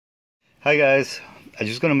Hi guys, I'm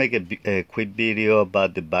just gonna make a quick video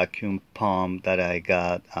about the vacuum pump that I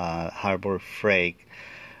got at Harbor Freight.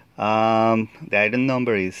 The item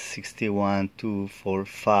number is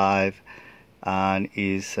 61245 and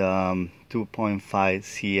is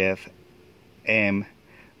 2.5 CFM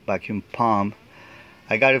vacuum pump.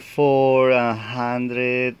 I got it for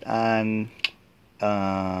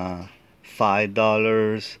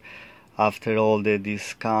 $105 after all the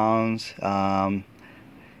discounts.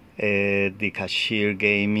 The cashier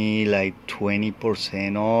gave me like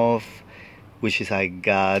 20% off, which is I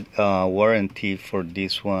got warranty for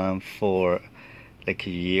this one for like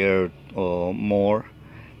a year or more,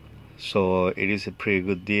 so it is a pretty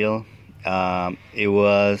good deal. It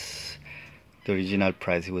was the original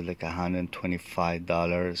price, it was like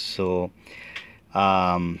 $125, so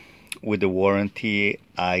with the warranty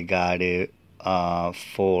I got it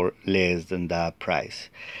for less than that price.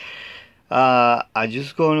 I'm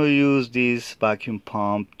just going to use this vacuum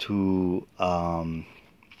pump to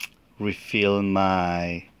refill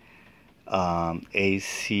my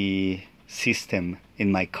AC system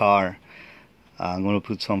in my car. I'm going to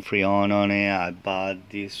put some Freon on it. I bought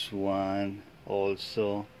this one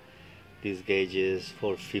also, these gauges,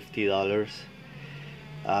 for $50.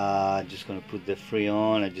 Just going to put the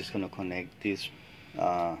Freon. I'm just going to connect these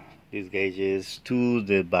gauges to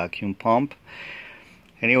the vacuum pump.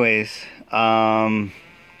 Anyways, I'm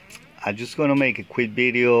just gonna make a quick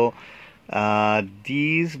video.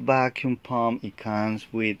 This vacuum pump, it comes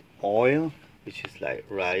with oil, which is like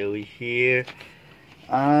right over here,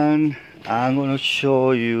 and I'm gonna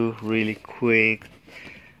show you really quick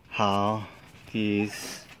how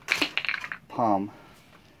this pump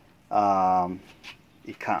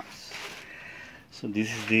it comes. So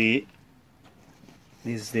this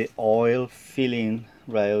is the oil filling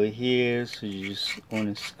right over here. So you just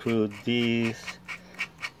want to screw this,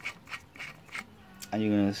 and you're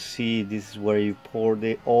gonna see this is where you pour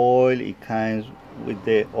the oil. It comes with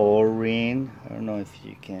the O-ring. I don't know if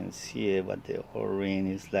you can see it, but the O-ring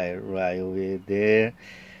is like right over there.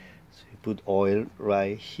 So you put oil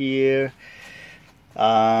right here.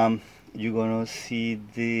 You're gonna see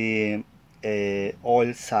the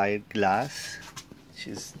oil side glass, which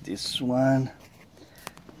is this one.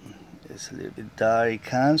 It's a little bit dark. It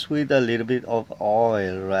comes with a little bit of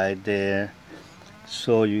oil right there,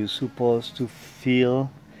 so you're supposed to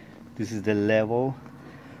fill. This is the level,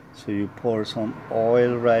 so you pour some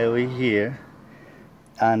oil right over here,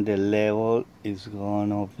 and the level is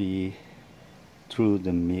gonna be through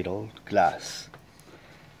the middle glass.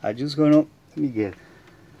 I'm just gonna let me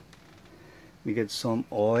get some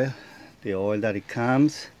oil, the oil that it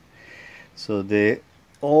comes. So the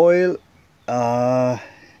oil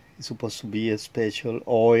supposed to be a special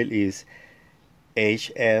oil, is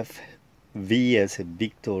HFV as a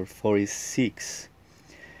Victor 46.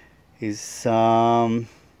 It's a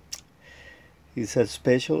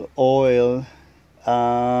special oil.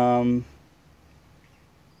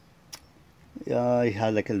 It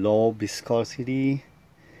has like a low viscosity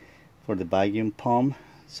for the vacuum pump,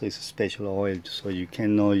 so it's a special oil. So you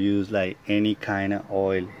cannot use like any kind of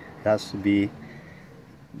oil. It has to be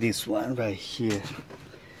this one right here.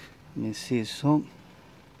 Let me see, so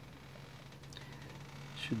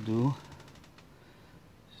should do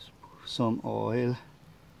some oil,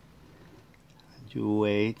 and you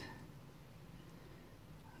wait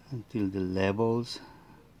until the levels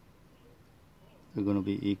are going to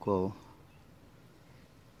be equal.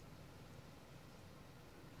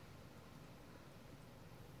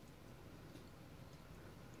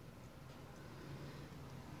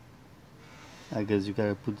 I guess you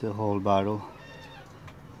gotta put the whole bottle.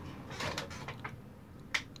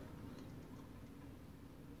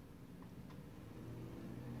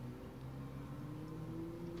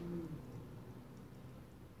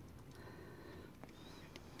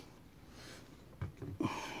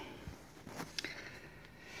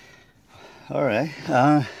 Alright,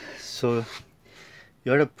 so you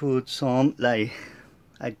gotta put some, like,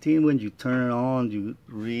 I think when you turn it on, you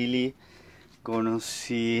really gonna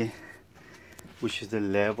see which is the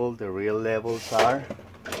level, the real levels are.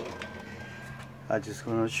 I'm just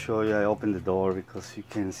gonna show you. I open the door because you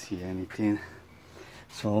can't see anything.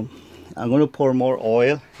 So I'm gonna pour more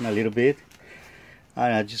oil in a little bit,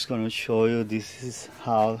 and I'm just gonna show you. This is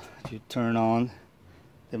how you turn on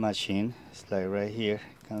the machine. It's like right here.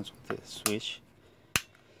 It comes with the switch.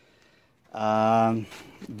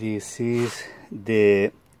 This is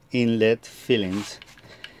the inlet fillings.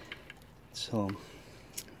 So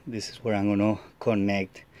this is where I'm gonna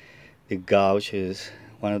connect the gouges,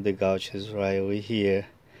 one of the gouges right over here,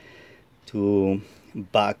 to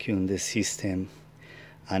vacuum the system.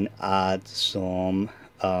 and add some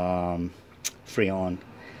Freon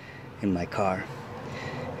in my car.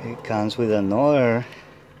 It comes with another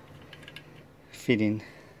fitting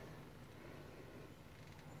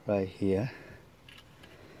right here.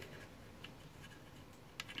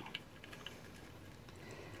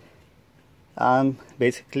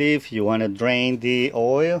 Basically, if you want to drain the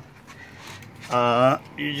oil,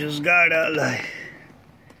 you just gotta, like,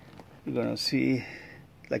 you're gonna see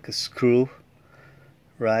like a screw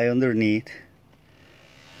right underneath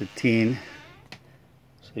the tin.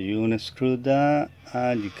 So you want to screw that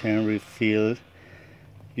and you can refill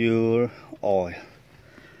your oil.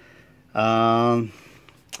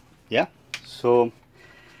 Yeah, so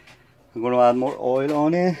I'm going to add more oil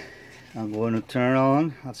on it. I'm going to turn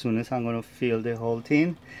on as soon as I'm going to fill the whole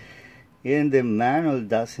tin. In the manual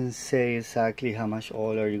doesn't say exactly how much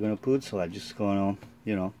oil are you going to put, so I'm just going to,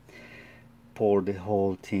 you know, pour the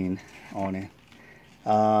whole tin on it.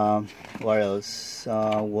 What else?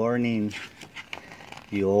 Warning,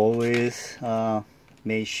 you always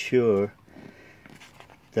make sure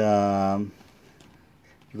that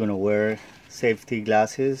you're gonna wear safety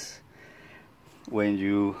glasses when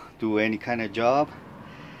you do any kind of job.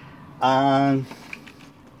 And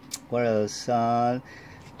what else?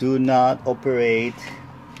 Do not operate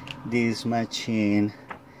this machine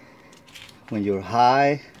when you're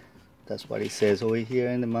high. That's what it says over here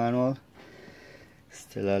in the manual.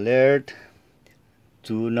 Still alert.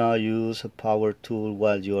 Do not use a power tool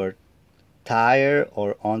while you're tired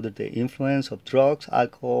or under the influence of drugs,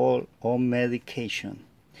 alcohol, or medication.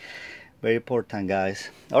 Very important, guys.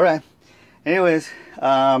 All right. Anyways,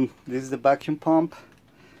 this is the vacuum pump.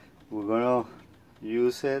 We're gonna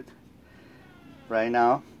use it right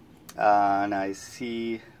now, and I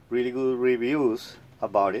see really good reviews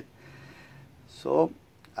about it. So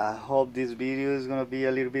I hope this video is gonna be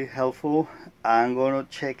a little bit helpful. I'm gonna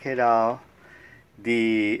check it out,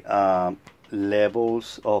 the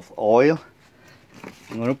levels of oil.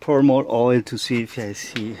 I'm gonna pour more oil to see if I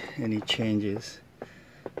see any changes.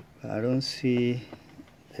 I don't see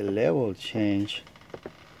the level change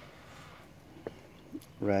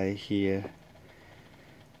right here.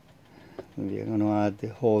 Maybe I'm gonna add the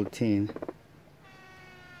whole tin.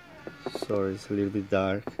 Sorry, it's a little bit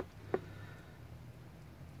dark.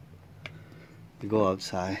 We go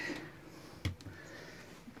outside.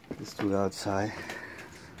 Let's do it outside.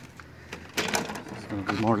 There's gonna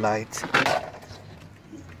be more light.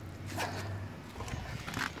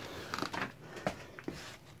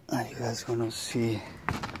 And you guys gonna see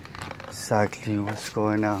exactly what's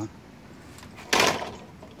going on.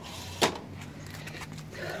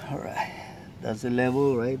 Alright, that's the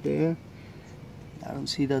level right there. I don't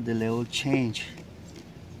see that the level change.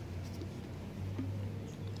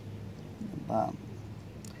 But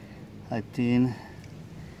I think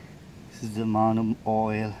this is the amount of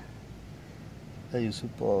oil that you're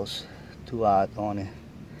supposed to add on it.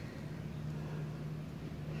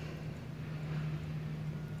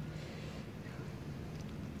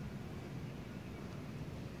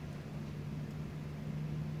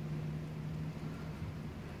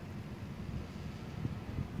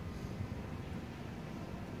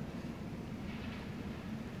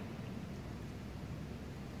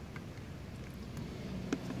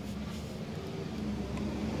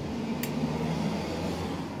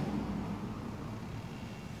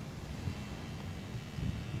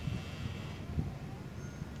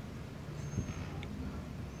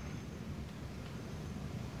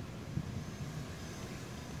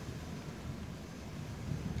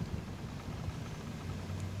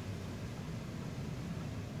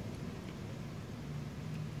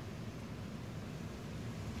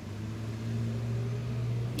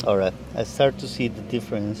 Alright, I start to see the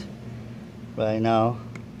difference right now.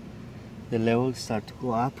 The levels start to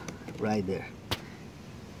go up right there.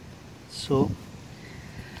 So,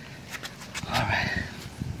 alright,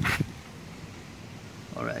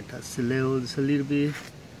 that's the level. It's a little bit,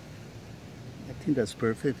 I think that's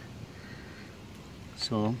perfect.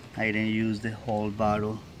 So I didn't use the whole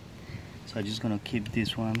bottle, so I'm just gonna keep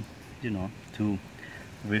this one, you know, to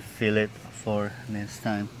refill it for next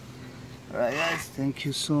time. Alright guys, thank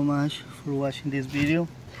you so much for watching this video.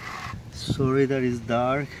 Sorry that it's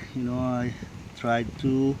dark, you know, I tried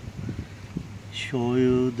to show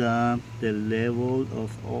you that the level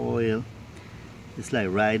of oil is like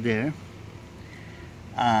right there.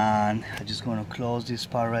 And I'm just gonna close this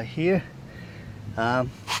part right here.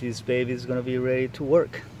 This baby is gonna be ready to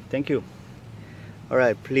work. Thank you.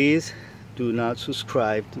 Alright, please do not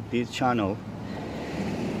subscribe to this channel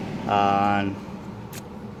and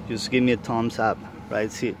just give me a thumbs up.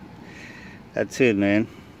 Right, that's it, man.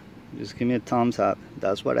 Just give me a thumbs up.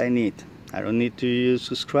 That's what I need. I don't need to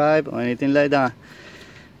subscribe or anything like that.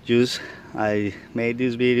 Just I made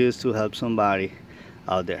these videos to help somebody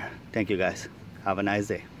out there. Thank you guys. Have a nice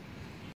day.